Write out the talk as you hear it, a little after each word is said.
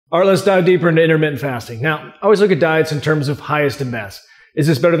All right, let's dive deeper into intermittent fasting. Now, I always look at diets in terms of highest and best. Is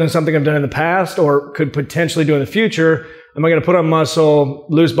this better than something I've done in the past or could potentially do in the future? Am I going to put on muscle,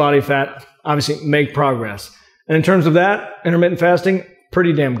 lose body fat, obviously make progress? And in terms of that, intermittent fasting,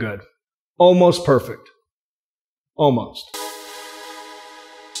 pretty damn good. Almost perfect. Almost.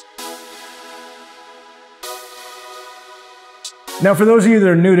 Now, for those of you that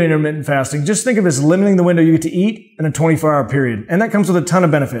are new to intermittent fasting, just think of it as limiting the window you get to eat in a 24-hour period. And that comes with a ton of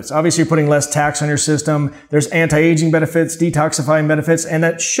benefits. Obviously, you're putting less tax on your system. There's anti-aging benefits, detoxifying benefits, and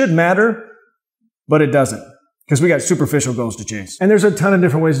that should matter, but it doesn't because we got superficial goals to chase. And there's a ton of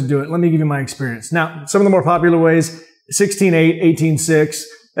different ways to do it. Let me give you my experience. Now, some of the more popular ways, 16-8, 18-6.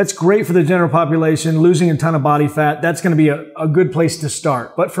 That's great for the general population, losing a ton of body fat. That's going to be a good place to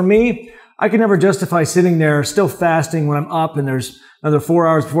start. But for me, I can never justify sitting there still fasting when I'm up and there's another 4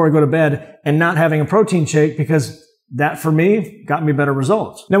 hours before I go to bed and not having a protein shake because that for me got me better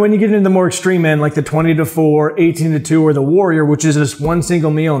results. Now, when you get into the more extreme end, like the 20-4, 18-2, or the warrior, which is just one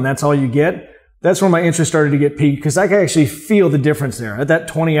single meal and that's all you get, that's where my interest started to get peaked because I could actually feel the difference there. At that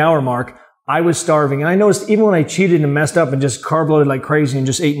 20-hour mark, I was starving. And I noticed even when I cheated and messed up and just carb loaded like crazy and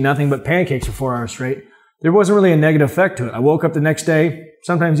just ate nothing but pancakes for 4 hours straight, there wasn't really a negative effect to it. I woke up the next day,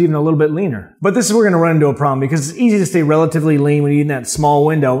 sometimes even a little bit leaner. But this is where we're going to run into a problem because it's easy to stay relatively lean when you eat in that small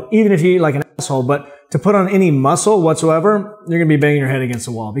window, even if you eat like an asshole. But to put on any muscle whatsoever, you're going to be banging your head against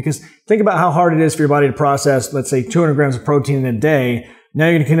the wall. Because think about how hard it is for your body to process, let's say 200 grams of protein in a day. Now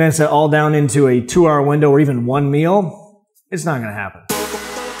you're going to condense that all down into a 2-hour window or even one meal. It's not going to happen.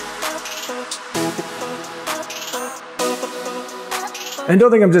 And don't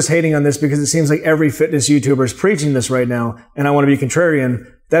think I'm just hating on this because it seems like every fitness YouTuber is preaching this right now and I want to be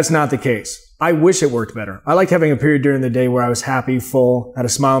contrarian. That's not the case. I wish it worked better. I liked having a period during the day where I was happy, full, had a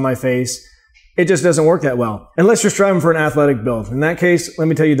smile on my face. It just doesn't work that well. Unless you're striving for an athletic build. In that case, let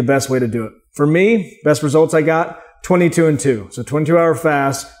me tell you the best way to do it. For me, best results I got, 22-2. So 22-hour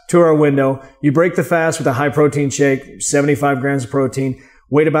fast, 2-hour window. You break the fast with a high protein shake, 75 grams of protein.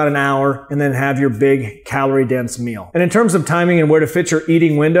 Wait about an hour, and then have your big calorie-dense meal. And in terms of timing and where to fit your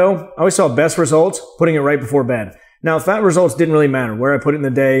eating window, I always saw best results putting it right before bed. Now, fat results didn't really matter. Where I put it in the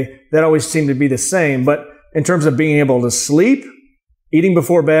day, that always seemed to be the same. But in terms of being able to sleep, eating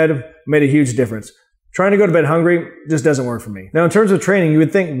before bed made a huge difference. Trying to go to bed hungry just doesn't work for me. Now, in terms of training, you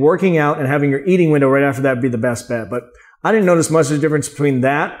would think working out and having your eating window right after that would be the best bet. But I didn't notice much of a difference between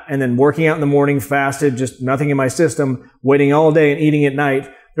that and then working out in the morning, fasted, just nothing in my system, waiting all day and eating at night.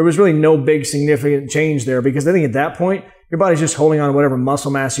 There was really no big significant change there because I think at that point, your body's just holding on to whatever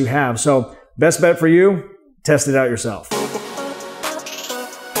muscle mass you have. So best bet for you, test it out yourself.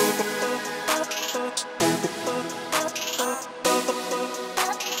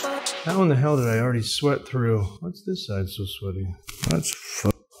 How in the hell did I already sweat through? What's this side so sweaty? That's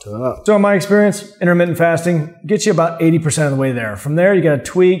fucked up. So in my experience, intermittent fasting gets you about 80% of the way there. From there, you got to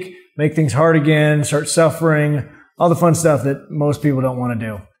tweak, make things hard again, start suffering, all the fun stuff that most people don't want to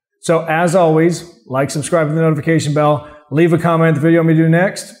do. So as always, like, subscribe to the notification bell, leave a comment on the video I'm going to do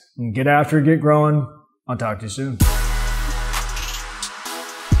next, and get after it, get growing. I'll talk to you soon.